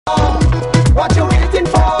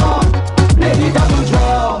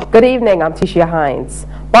Good evening, I'm Tishia Hines.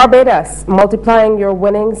 Barbados, multiplying your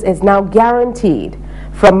winnings is now guaranteed.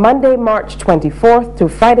 From Monday, March 24th to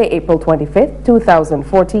Friday, April 25th,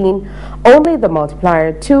 2014, only the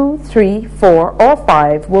multiplier 2, 3, 4, or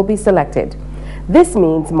 5 will be selected. This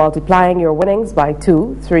means multiplying your winnings by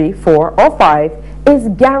 2, 3, 4, or 5 is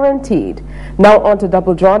guaranteed. Now on to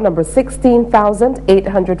double draw number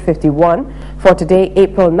 16,851 for today,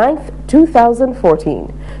 April 9th,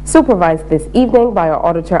 2014. Supervised this evening by our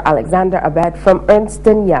auditor Alexander Abed from Ernst &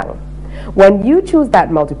 Young. When you choose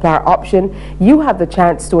that multiplier option, you have the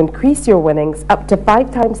chance to increase your winnings up to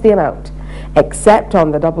 5 times the amount, except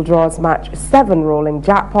on the double draws match 7 rolling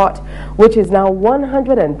jackpot, which is now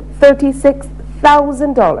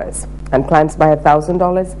 $136,000 and climbs by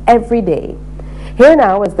 $1,000 every day. Here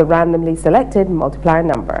now is the randomly selected multiplier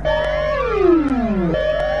number.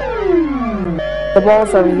 The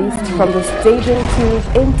balls are released from the staging tube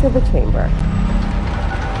into the chamber.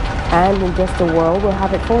 And in just a whirl, we'll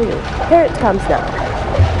have it for you. Here it comes now.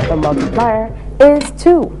 The multiplier is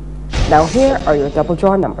 2. Now here are your double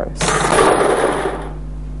draw numbers. The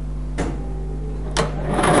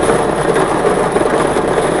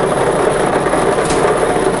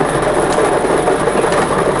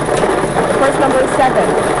first number is 7.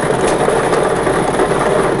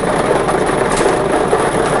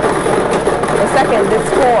 The second is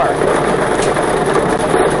 4.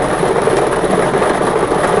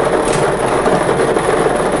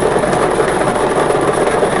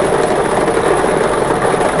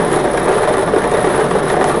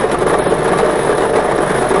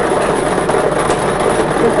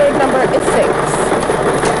 The third number is 6.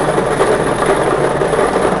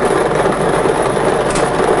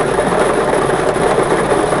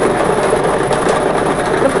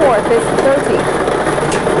 The fourth is 30.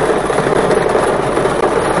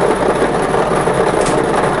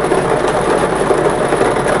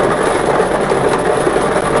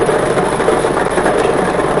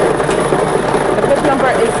 The fifth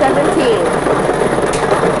number is 17.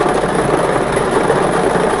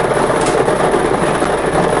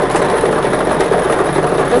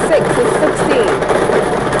 The sixth is 16.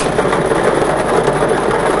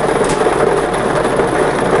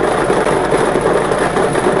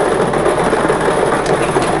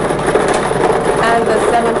 And the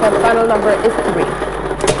seventh and final number is 3.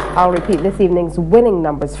 I'll repeat this evening's winning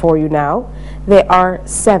numbers for you now. They are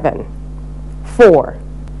 7, 4,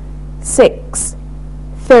 6,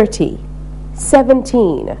 30,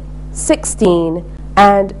 17, 16,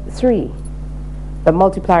 and 3. The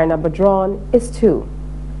multiplier number drawn is 2.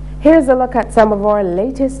 Here's a look at some of our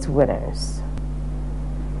latest winners.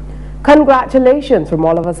 Congratulations from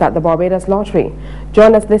all of us at the Barbados Lottery.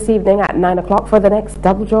 Join us this evening at 9 o'clock for the next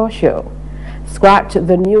double draw show. Scratch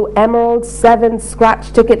the new Emerald 7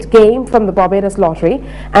 scratch ticket game from the Barbados Lottery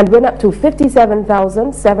and win up to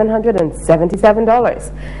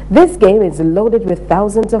 $57,777. This game is loaded with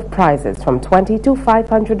thousands of prizes from $20 to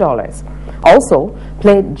 $500. Also,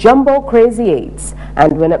 play Jumbo Crazy 8s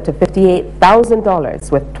and win up to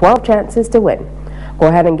 $58,000 with 12 chances to win. Go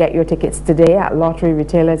ahead and get your tickets today at lottery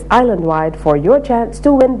retailers island-wide for your chance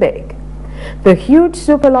to win big. The huge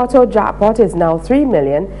Super Lotto jackpot is now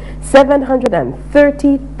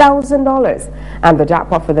 $3,730,000, and the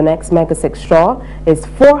jackpot for the next Mega 6 draw is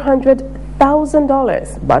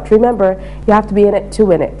 $400,000. But remember, you have to be in it to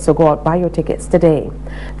win it, so go out buy your tickets today.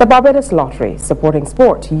 The Barbados Lottery, supporting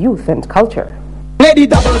sport, youth, and culture. Lady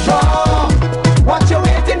double draw, what you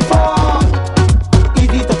waiting for?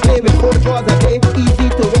 Easy to play with 4 draws a day, easy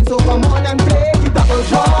to win, so come on and play.